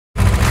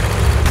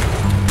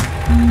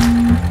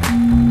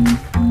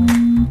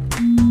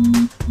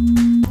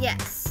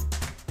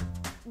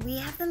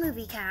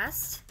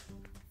trust.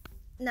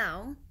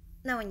 No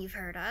one you've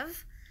heard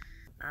of.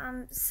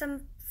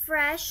 Some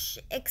fresh,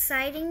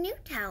 exciting new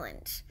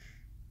talent.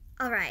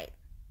 Alright.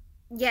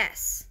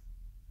 Yes.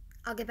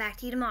 I'll get back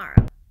to you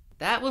tomorrow.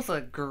 That was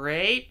a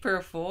great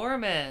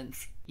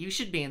performance. You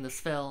should be in this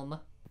film.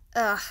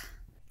 Ugh.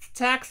 It's a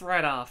tax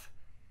write-off.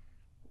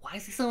 Why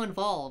is he so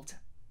involved?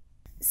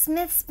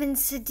 Smith's been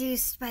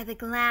seduced by the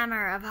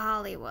glamour of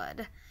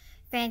Hollywood.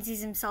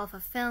 Fancies himself a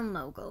film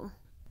mogul.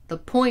 The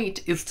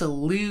point is to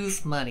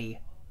lose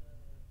money,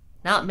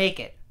 not make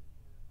it.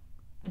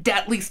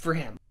 At least for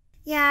him.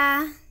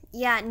 Yeah,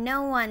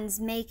 no one's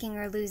making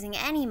or losing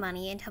any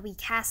money until we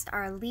cast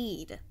our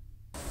lead.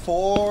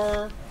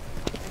 4,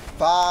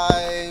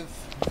 5,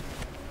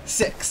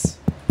 6.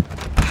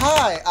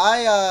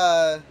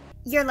 Hi,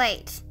 You're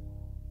late.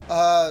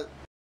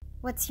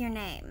 What's your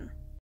name?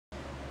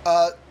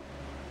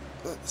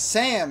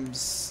 Sam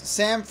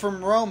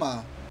from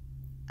Roma.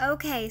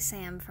 Okay,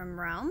 Sam from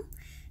Rome.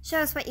 Show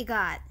us what you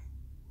got.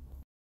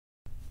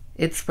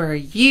 It's where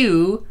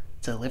you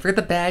deliver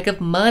the bag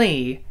of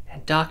money,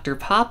 and Dr.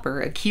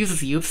 Popper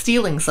accuses you of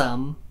stealing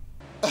some.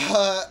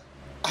 I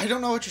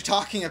don't know what you're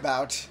talking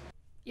about.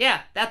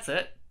 Yeah, that's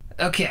it.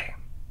 Okay.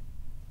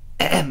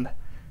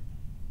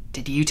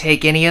 Did you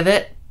take any of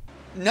it?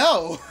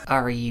 No.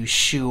 Are you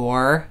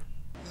sure?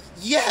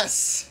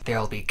 Yes.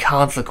 There'll be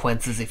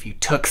consequences if you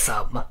took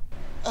some.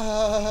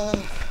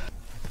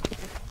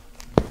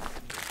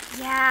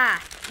 Yeah,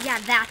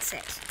 that's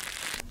it.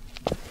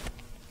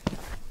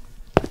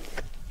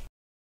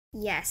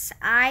 Yes,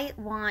 I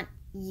want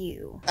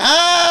you.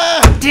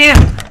 Ah!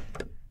 Damn!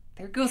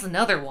 There goes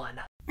another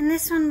one. And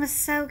this one was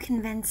so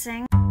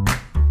convincing.